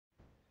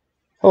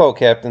Hello,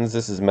 Captains.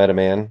 This is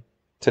Metaman.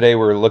 Today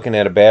we're looking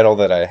at a battle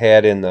that I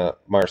had in the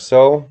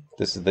Marceau.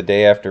 This is the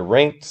day after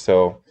ranked,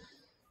 so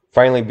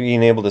finally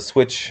being able to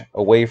switch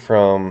away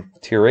from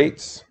tier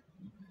 8s.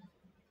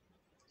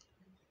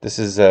 This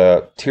is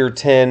a tier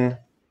 10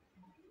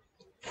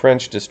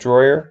 French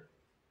destroyer.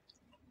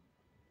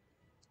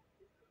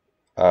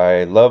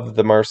 I love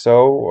the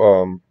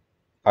Marceau.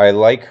 I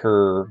like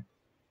her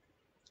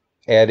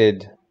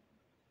added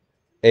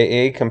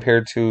AA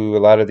compared to a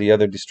lot of the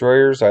other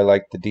destroyers. I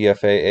like the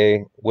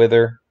DFAA with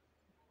her.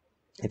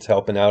 It's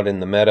helping out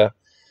in the meta.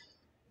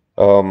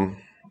 Um,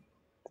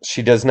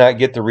 she does not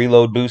get the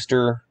reload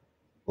booster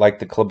like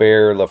the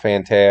Kleber, La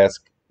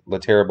Fantasque, La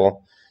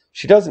Terrible.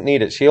 She doesn't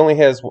need it. She only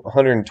has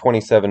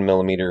 127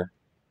 millimeter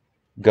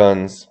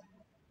guns,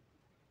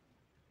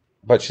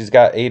 but she's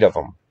got 8 of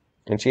them.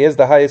 And she has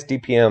the highest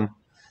DPM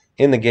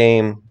in the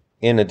game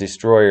in a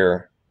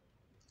destroyer.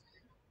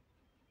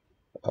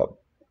 Uh,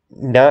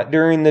 Not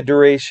during the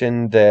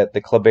duration that the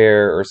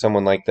Kleber or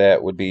someone like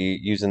that would be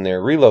using their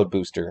reload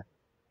booster,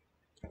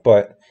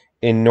 but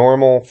in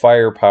normal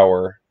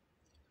firepower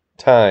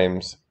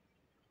times,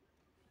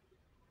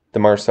 the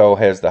Marceau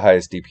has the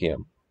highest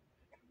DPM.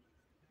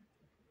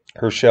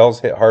 Her shells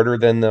hit harder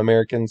than the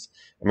Americans.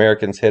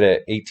 Americans hit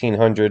at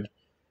 1800.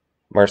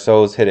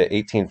 Marceau's hit at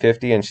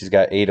 1850, and she's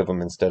got 8 of them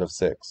instead of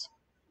 6.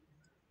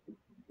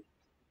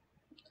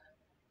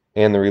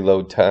 And the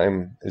reload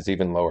time is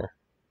even lower.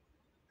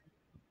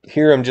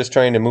 Here I'm just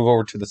trying to move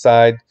over to the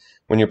side.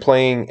 When you're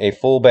playing a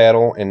full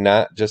battle and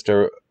not just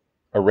a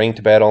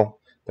ranked battle,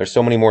 there's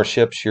so many more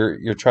ships.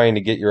 You're trying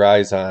to get your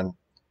eyes on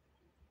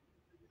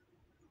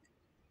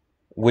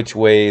which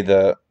way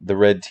the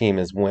red team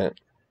has went.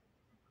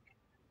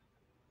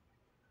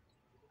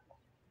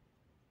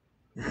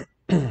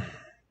 And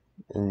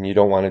you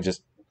don't want to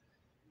just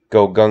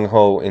go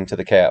gung-ho into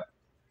the cap.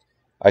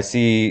 I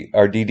see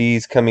our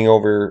DDs coming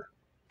over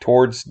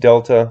towards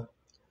Delta,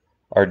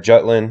 our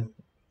Jutland.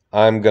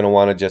 I'm going to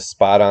want to just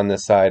spot on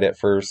this side at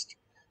first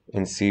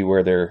and see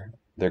where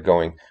they're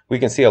going. We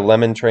can see a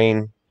lemming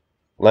train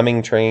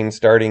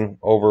starting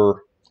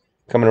over,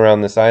 coming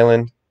around this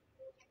island.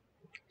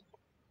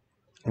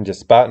 I'm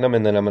just spotting them,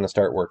 and then I'm going to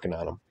start working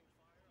on them.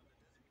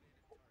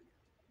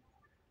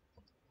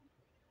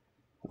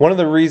 One of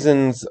the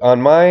reasons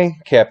on my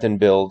captain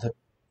build,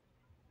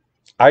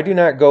 I do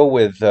not go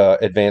with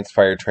advanced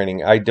fire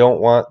training. I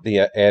don't want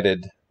the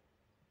added.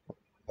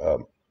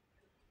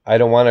 I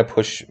don't want to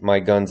push my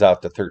guns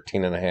out to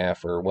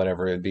 13.5 or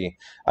whatever it'd be.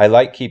 I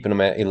like keeping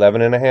them at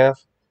 11.5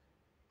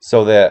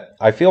 so that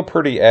I feel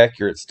pretty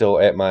accurate still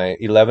at my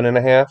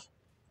 11.5.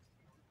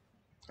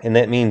 And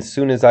that means as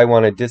soon as I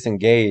want to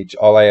disengage,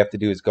 all I have to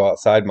do is go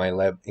outside my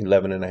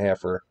 11.5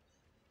 for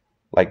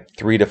like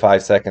 3 to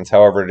 5 seconds,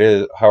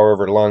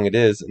 however long it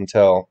is,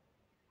 until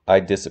I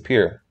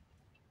disappear.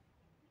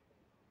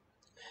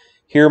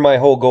 Here, my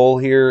whole goal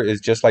here is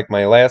just like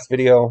my last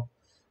video.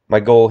 My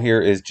goal here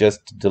is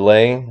just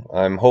delay.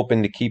 I'm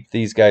hoping to keep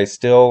these guys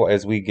still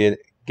as we get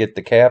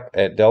the cap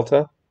at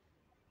Delta.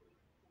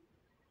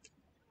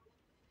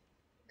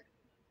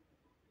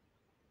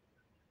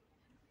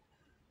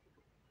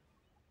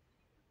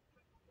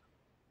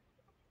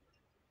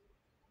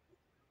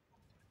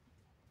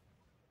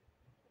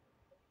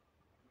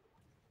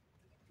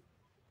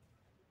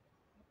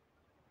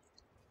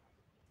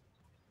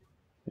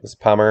 This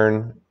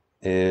Pommern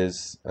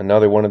is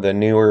another one of the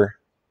newer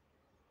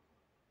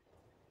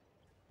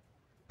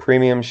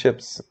premium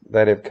ships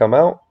that have come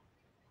out.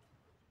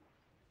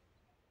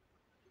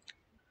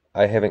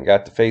 I haven't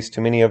got to face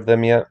too many of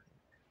them yet.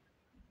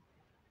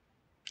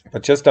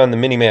 But just on the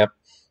minimap,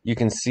 you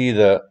can see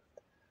the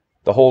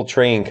whole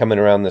train coming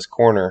around this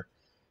corner.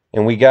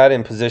 And we got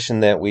in position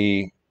that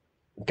we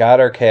got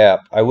our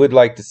cap. I would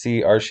like to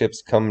see our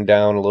ships come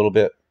down a little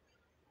bit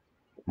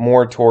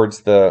more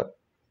towards the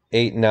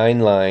 8-9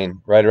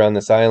 line right around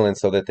this island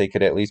so that they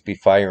could at least be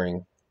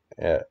firing.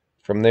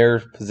 From their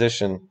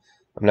position,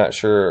 I'm not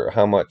sure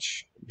how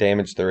much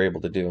damage they're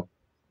able to do.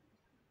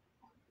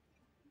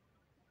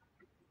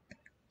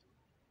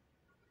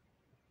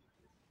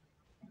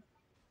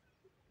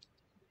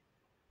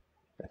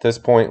 At this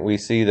point, we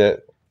see that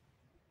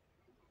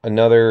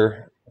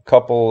another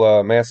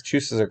couple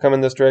Massachusetts are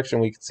coming this direction.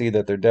 We can see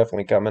that they're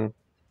definitely coming.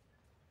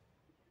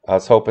 I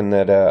was hoping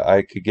that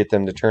I could get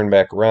them to turn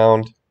back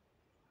around.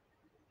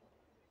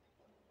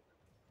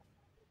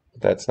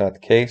 But that's not the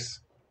case.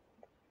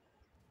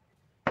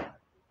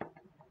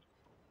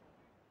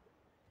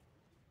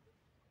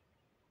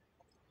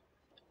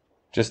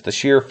 Just the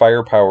sheer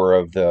firepower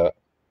of the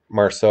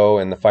Marceau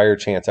and the fire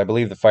chance. I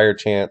believe the fire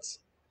chance,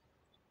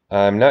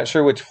 I'm not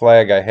sure which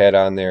flag I had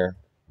on there,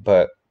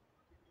 but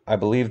I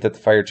believe that the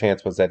fire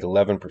chance was at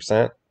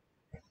 11%.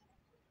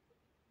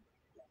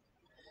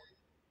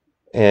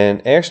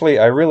 And actually,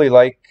 I really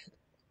like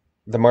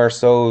the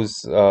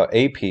Marceau's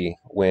AP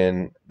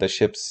when the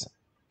ships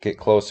get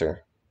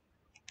closer.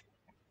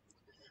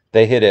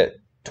 They hit at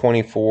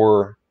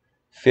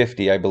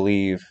 2450, I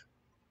believe,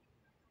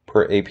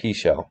 per AP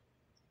shell.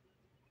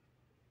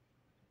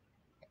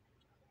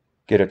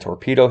 Get a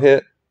torpedo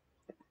hit.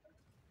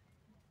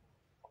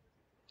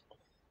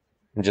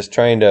 I'm just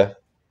trying to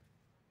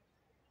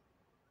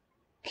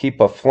keep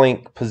a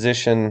flank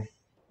position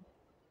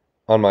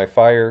on my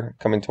fire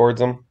coming towards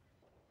them.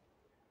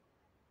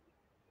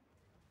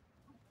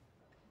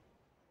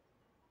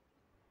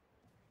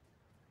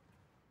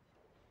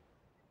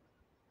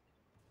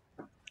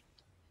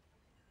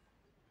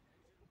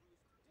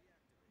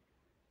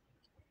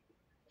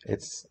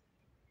 It's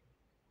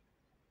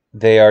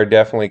They are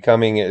definitely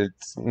coming.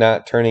 It's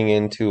not turning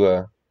into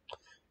a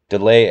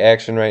delay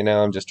action right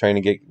now. I'm just trying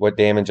to get what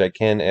damage I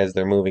can as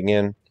they're moving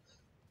in.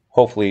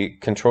 Hopefully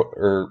control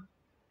or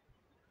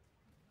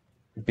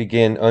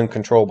begin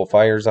uncontrollable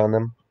fires on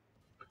them.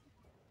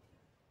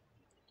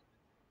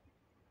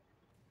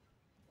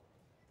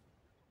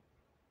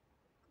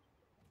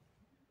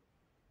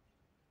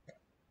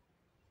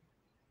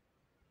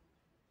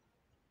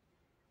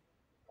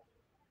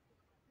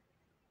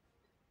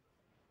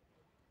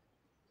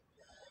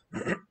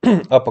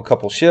 Up a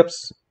couple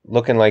ships,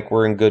 looking like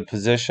we're in good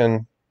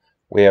position.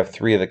 We have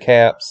 3 of the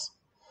caps.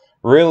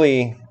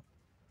 Really,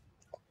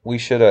 we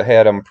should have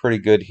had them pretty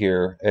good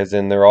here, as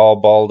in they're all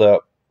balled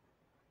up.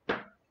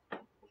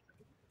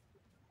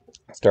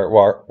 Start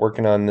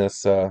working on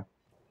this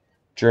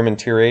German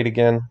tier 8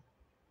 again.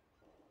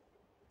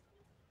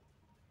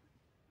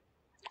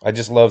 I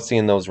just love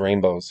seeing those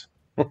rainbows.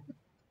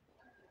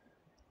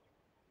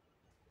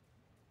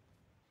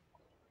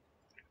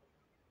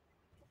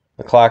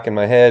 The clock in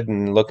my head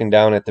and looking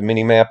down at the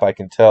mini map, I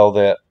can tell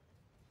that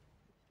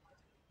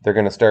they're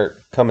going to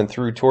start coming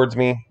through towards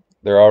me.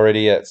 They're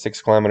already at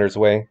 6 kilometers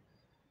away.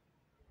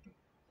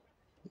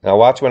 Now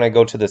watch when I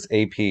go to this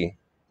AP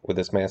with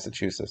this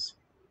Massachusetts.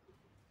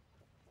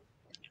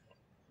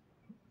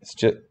 It's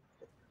just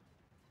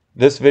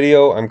this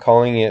video. I'm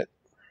calling it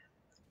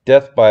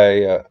death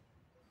by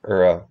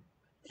or a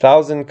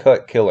 1,000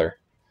 cut killer,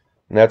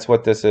 and that's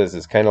what this is.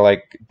 It's kind of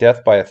like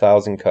death by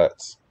 1,000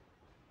 cuts.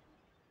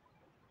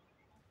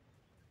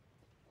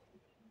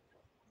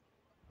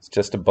 It's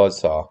just a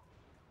buzzsaw.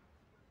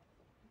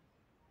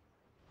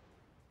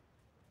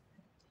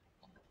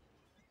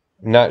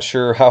 I'm not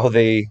sure how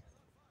they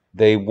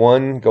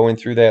won going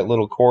through that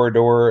little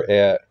corridor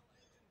at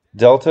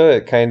Delta.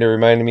 It kind of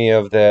reminded me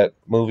of that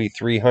movie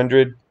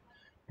 300,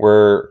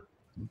 where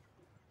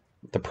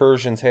the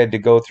Persians had to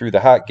go through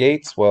the hot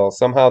gates. Well,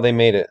 somehow they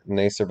made it and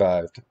they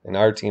survived, and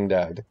our team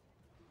died.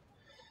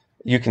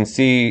 You can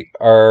see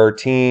our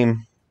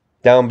team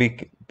down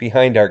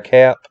behind our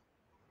cap.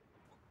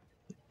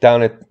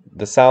 Down at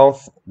the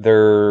south,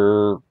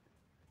 they're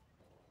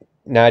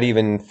not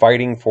even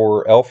fighting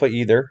for Alpha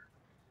either.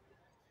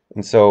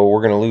 And so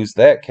we're going to lose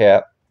that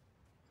cap,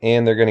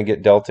 and they're going to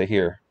get Delta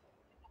here.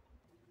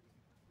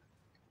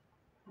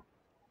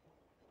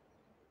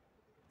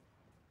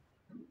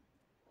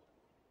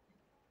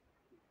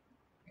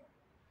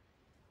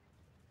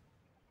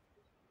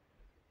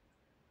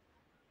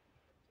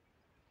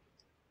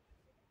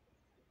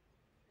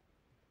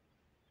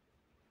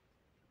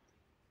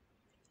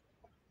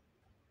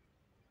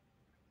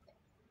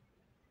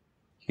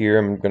 Here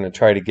I'm going to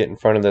try to get in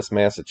front of this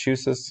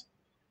Massachusetts.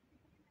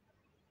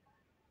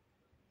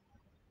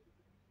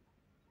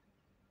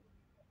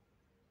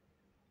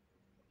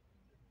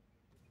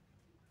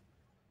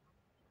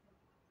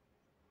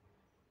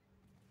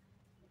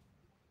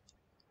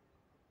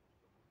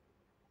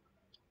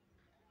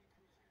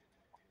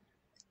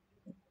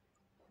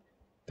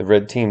 The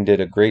red team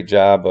did a great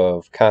job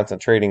of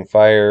concentrating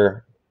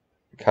fire,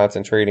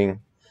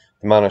 concentrating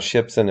the amount of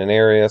ships in an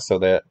area so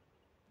that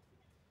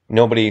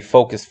nobody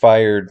focus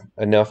fired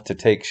enough to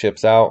take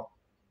ships out.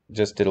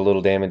 Just did a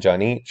little damage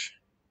on each.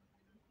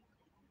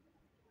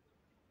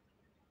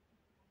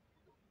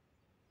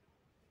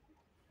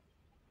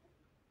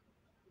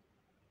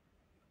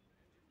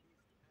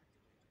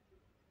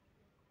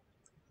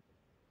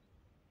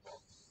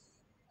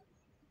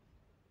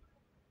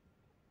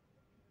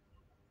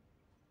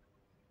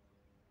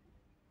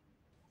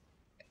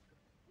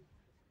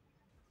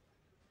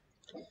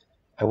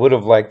 I would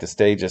have liked to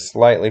stay just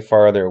slightly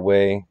farther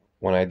away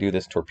when I do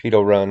this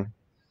torpedo run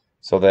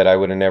so that I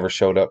would have never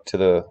showed up to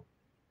the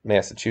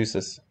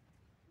Massachusetts.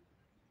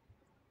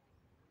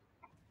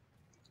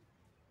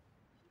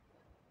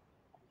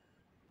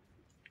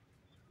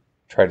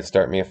 Try to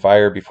start me a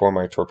fire before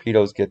my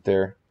torpedoes get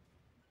there.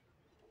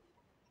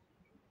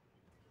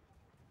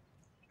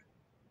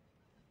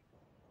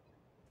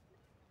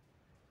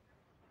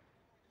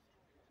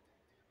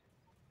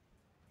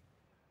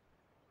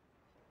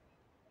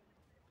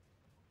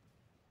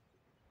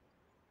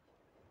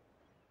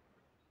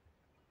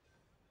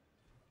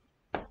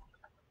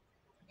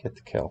 Get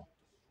the kill.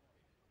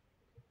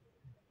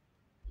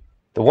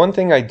 The one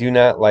thing I do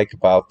not like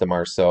about the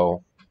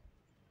Marceau,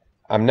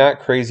 I'm not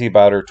crazy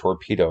about her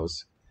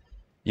torpedoes.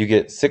 You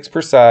get 6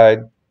 per side,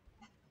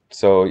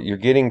 so you're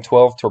getting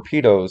 12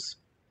 torpedoes,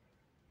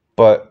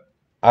 but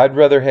I'd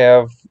rather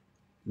have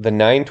the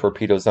 9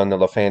 torpedoes on the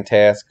La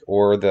Fantasque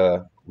or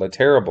the La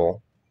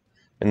Terrible.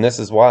 And this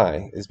is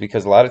why, is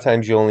because a lot of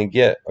times you only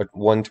get a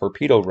 1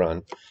 torpedo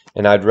run,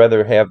 and I'd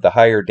rather have the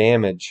higher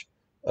damage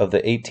of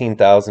the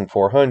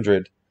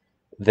 18,400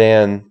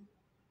 than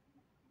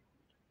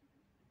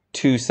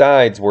two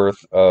sides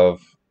worth of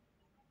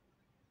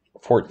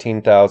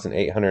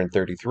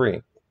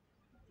 14,833.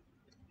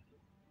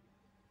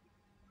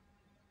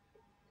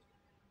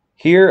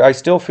 Here, I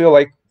still feel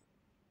like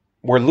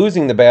we're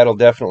losing the battle,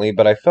 definitely,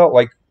 but I felt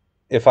like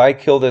if I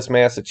kill this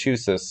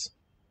Massachusetts,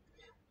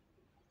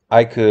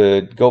 I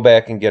could go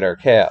back and get our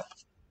cap.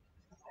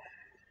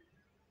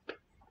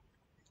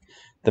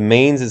 The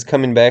Maines is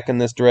coming back in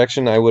this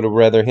direction. I would have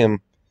rather him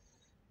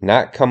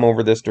not come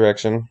over this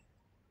direction.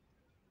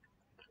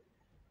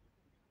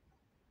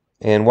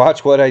 And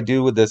watch what I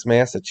do with this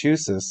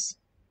Massachusetts.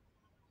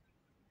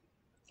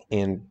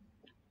 And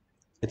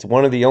it's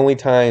one of the only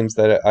times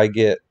that I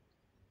get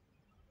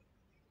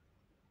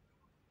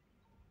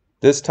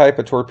this type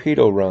of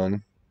torpedo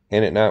run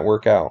and it not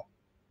work out.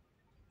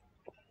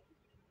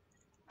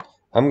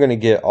 I'm going to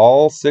get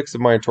all 6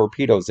 of my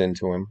torpedoes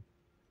into him.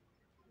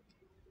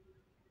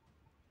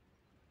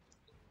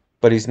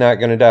 But he's not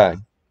going to die.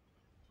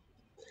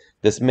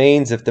 This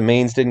Maines, if the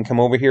Maines didn't come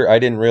over here, I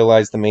didn't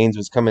realize the Maines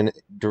was coming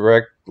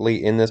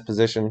directly in this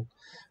position.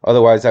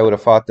 Otherwise, I would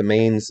have fought the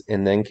Maines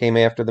and then came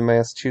after the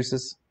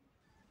Massachusetts.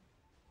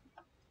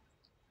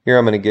 Here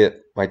I'm going to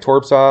get my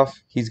torps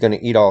off. He's going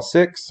to eat all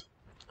 6.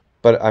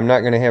 But I'm not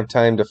going to have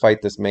time to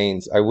fight this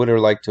Maines. I would have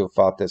liked to have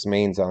fought this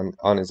Maines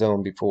on his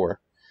own before.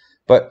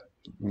 But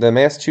the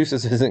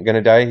Massachusetts isn't going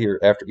to die here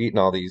after eating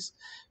all these.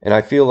 And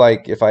I feel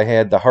like if I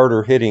had the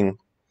harder hitting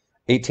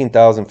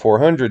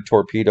 18,400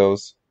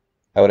 torpedoes,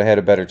 I would have had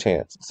a better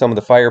chance. Some of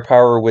the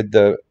firepower with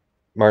the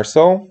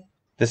Marceau.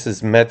 This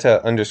is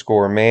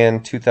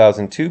meta_man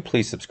 2002.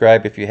 Please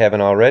subscribe if you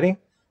haven't already.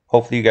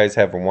 Hopefully you guys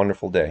have a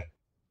wonderful day.